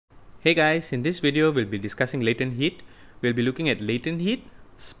Hey guys, in this video we'll be discussing latent heat. We'll be looking at latent heat,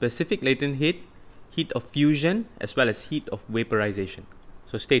 specific latent heat, heat of fusion, as well as heat of vaporization.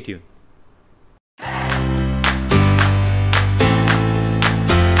 So stay tuned.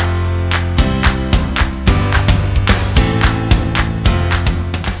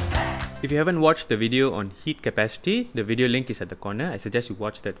 If you haven't watched the video on heat capacity, the video link is at the corner. I suggest you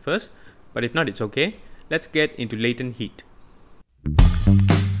watch that first, but if not, it's okay. Let's get into latent heat.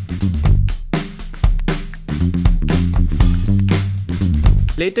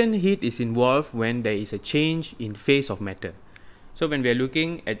 Latent heat is involved when there is a change in phase of matter. So when we are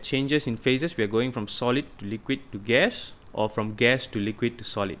looking at changes in phases, we are going from solid to liquid to gas, or from gas to liquid to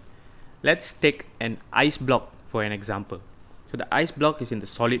solid. Let's take an ice block for an example. So the ice block is in the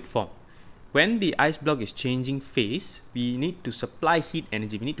solid form. When the ice block is changing phase, we need to supply heat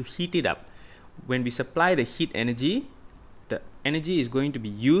energy. We need to heat it up. When we supply the heat energy, the energy is going to be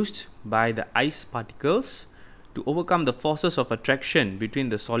used by the ice particles to overcome the forces of attraction between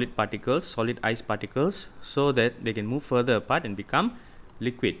the solid particles, solid ice particles, so that they can move further apart and become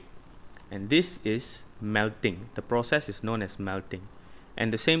liquid. And this is melting. The process is known as melting.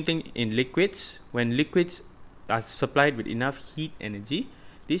 And the same thing in liquids. When liquids are supplied with enough heat energy,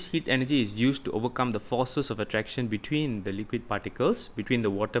 this heat energy is used to overcome the forces of attraction between the liquid particles, between the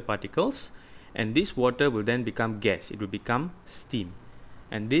water particles, and this water will then become gas. It will become steam.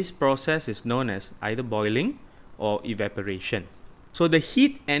 And this process is known as either boiling or evaporation. So the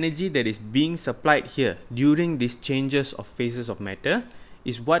heat energy that is being supplied here during these changes of phases of matter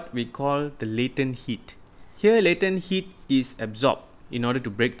is what we call the latent heat. Here latent heat is absorbed in order to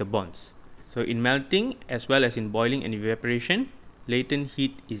break the bonds. So in melting as well as in boiling and evaporation, latent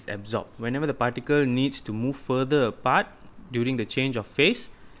heat is absorbed. Whenever the particle needs to move further apart during the change of phase,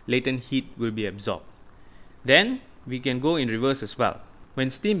 latent heat will be absorbed. Then we can go in reverse as well.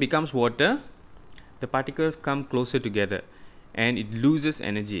 When steam becomes water, the particles come closer together and it loses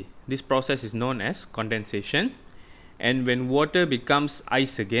energy. This process is known as condensation. And when water becomes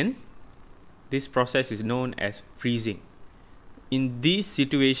ice again, this process is known as freezing. In these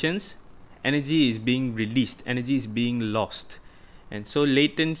situations, energy is being released, energy is being lost. And so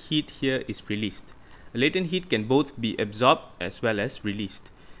latent heat here is released. Latent heat can both be absorbed as well as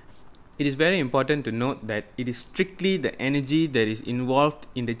released. It is very important to note that it is strictly the energy that is involved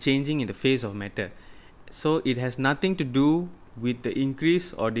in the changing in the phase of matter. So it has nothing to do with the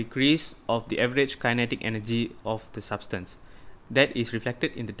increase or decrease of the average kinetic energy of the substance. That is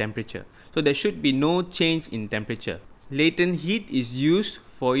reflected in the temperature. So there should be no change in temperature. Latent heat is used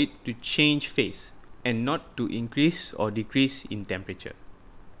for it to change phase and not to increase or decrease in temperature.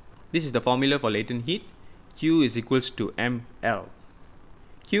 This is the formula for latent heat. Q is equals to mL.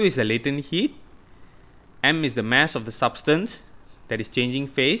 Q is the latent heat. M is the mass of the substance that is changing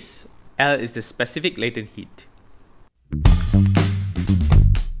phase. L is the specific latent heat.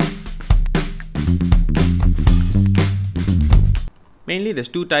 Mainly there's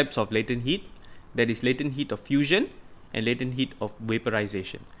two types of latent heat. That is latent heat of fusion and latent heat of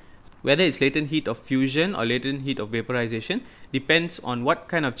vaporization. Whether it's latent heat of fusion or latent heat of vaporization depends on what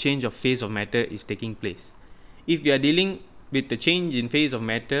kind of change of phase of matter is taking place. If we are dealing with the change in phase of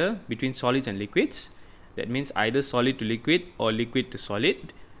matter between solids and liquids, that means either solid to liquid or liquid to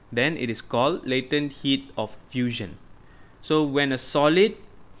solid, then it is called latent heat of fusion. So when a solid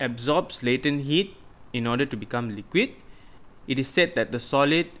absorbs latent heat in order to become liquid, it is said that the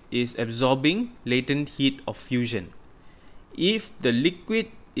solid is absorbing latent heat of fusion. If the liquid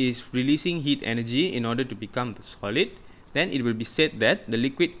is releasing heat energy in order to become the solid, then it will be said that the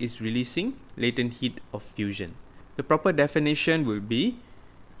liquid is releasing latent heat of fusion. The proper definition will be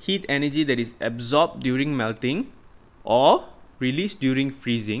heat energy that is absorbed during melting or released during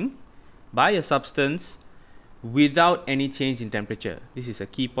freezing by a substance without any change in temperature. This is a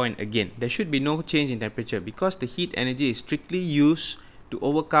key point again. There should be no change in temperature because the heat energy is strictly used to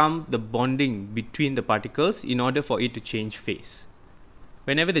overcome the bonding between the particles in order for it to change phase.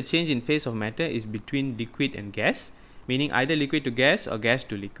 Whenever the change in phase of matter is between liquid and gas, meaning either liquid to gas or gas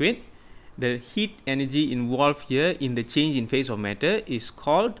to liquid, the heat energy involved here in the change in phase of matter is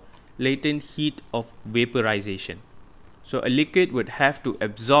called latent heat of vaporization. So a liquid would have to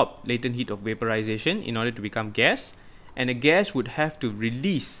absorb latent heat of vaporization in order to become gas, and a gas would have to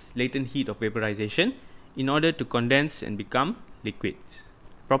release latent heat of vaporization in order to condense and become liquids.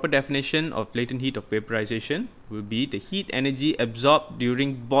 Proper definition of latent heat of vaporization will be the heat energy absorbed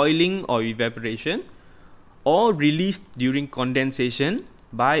during boiling or evaporation or released during condensation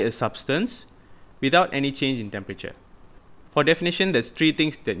by a substance without any change in temperature. For definition, there's three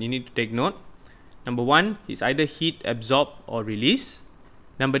things that you need to take note. Number one is either heat absorbed or released.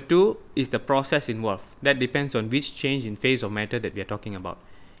 Number 2 is the process involved. That depends on which change in phase of matter that we are talking about.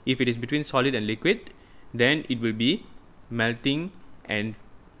 If it is between solid and liquid, then it will be melting and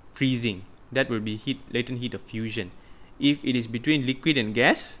freezing. That will be latent heat of fusion. If it is between liquid and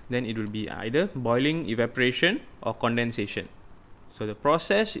gas, then it will be either boiling, evaporation, or condensation. So the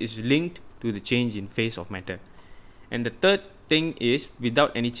process is linked to the change in phase of matter. And the third thing is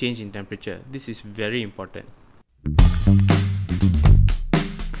without any change in temperature. This is very important.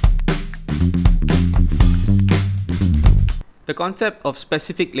 The concept of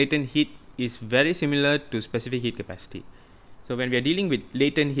specific latent heat is very similar to specific heat capacity. So when we are dealing with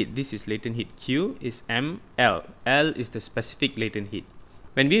latent heat, this is latent heat. Q is mL. L is the specific latent heat.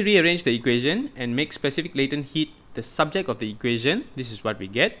 When we rearrange the equation and make specific latent heat the subject of the equation, this is what we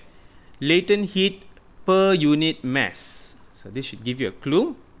get. Latent heat per unit mass. So this should give you a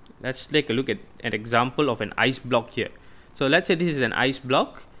clue. Let's take a look at an example of an ice block here. So let's say this is an ice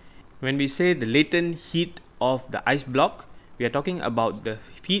block. When we say the latent heat of the ice block, we are talking about the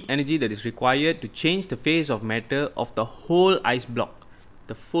heat energy that is required to change the phase of matter of the whole ice block,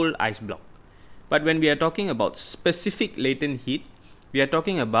 the full ice block. But when we are talking about specific latent heat, we are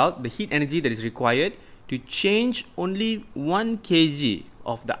talking about the heat energy that is required to change only 1 kg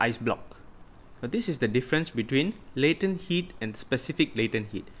of the ice block. So this is the difference between latent heat and specific latent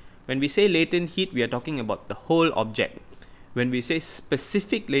heat. When we say latent heat, we are talking about the whole object. When we say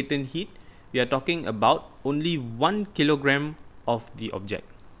specific latent heat, we are talking about only 1 kilogram of the object.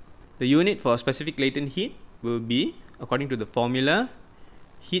 The unit for specific latent heat will be, according to the formula,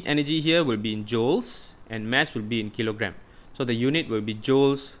 heat energy here will be in joules and mass will be in kilogram. So the unit will be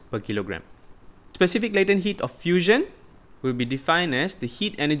joules per kilogram. Specific latent heat of fusion will be defined as the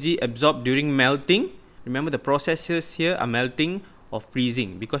heat energy absorbed during melting. Remember, the processes here are melting or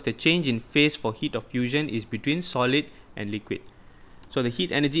freezing because the change in phase for heat of fusion is between solid and liquid. So the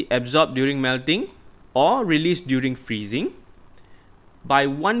heat energy absorbed during melting or released during freezing by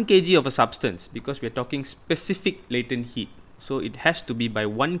 1 kg of a substance, because we are talking specific latent heat. So it has to be by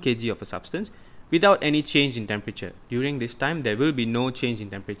 1 kg of a substance without any change in temperature. During this time, there will be no change in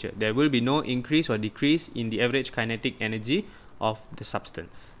temperature. There will be no increase or decrease in the average kinetic energy of the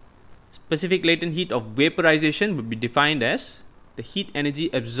substance. Specific latent heat of vaporization would be defined as the heat energy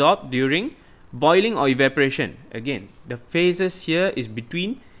absorbed during boiling or evaporation. Again, the phases here is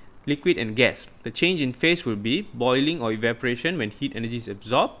between liquid and gas. The change in phase will be boiling or evaporation when heat energy is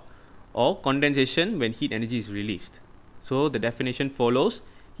absorbed, or condensation when heat energy is released. So the definition follows: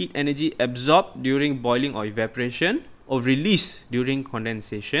 heat energy absorbed during boiling or evaporation or released during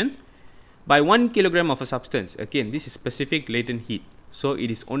condensation by 1 kilogram of a substance. Again, this is specific latent heat. So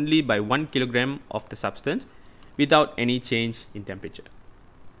it is only by 1 kilogram of the substance without any change in temperature.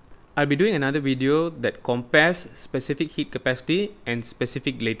 I'll be doing another video that compares specific heat capacity and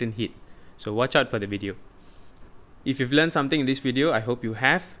specific latent heat. So watch out for the video. If you've learned something in this video, I hope you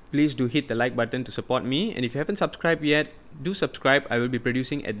have. Please do hit the like button to support me. And if you haven't subscribed yet, do subscribe. I will be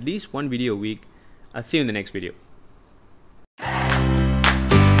producing at least 1 video a week. I'll see you in the next video.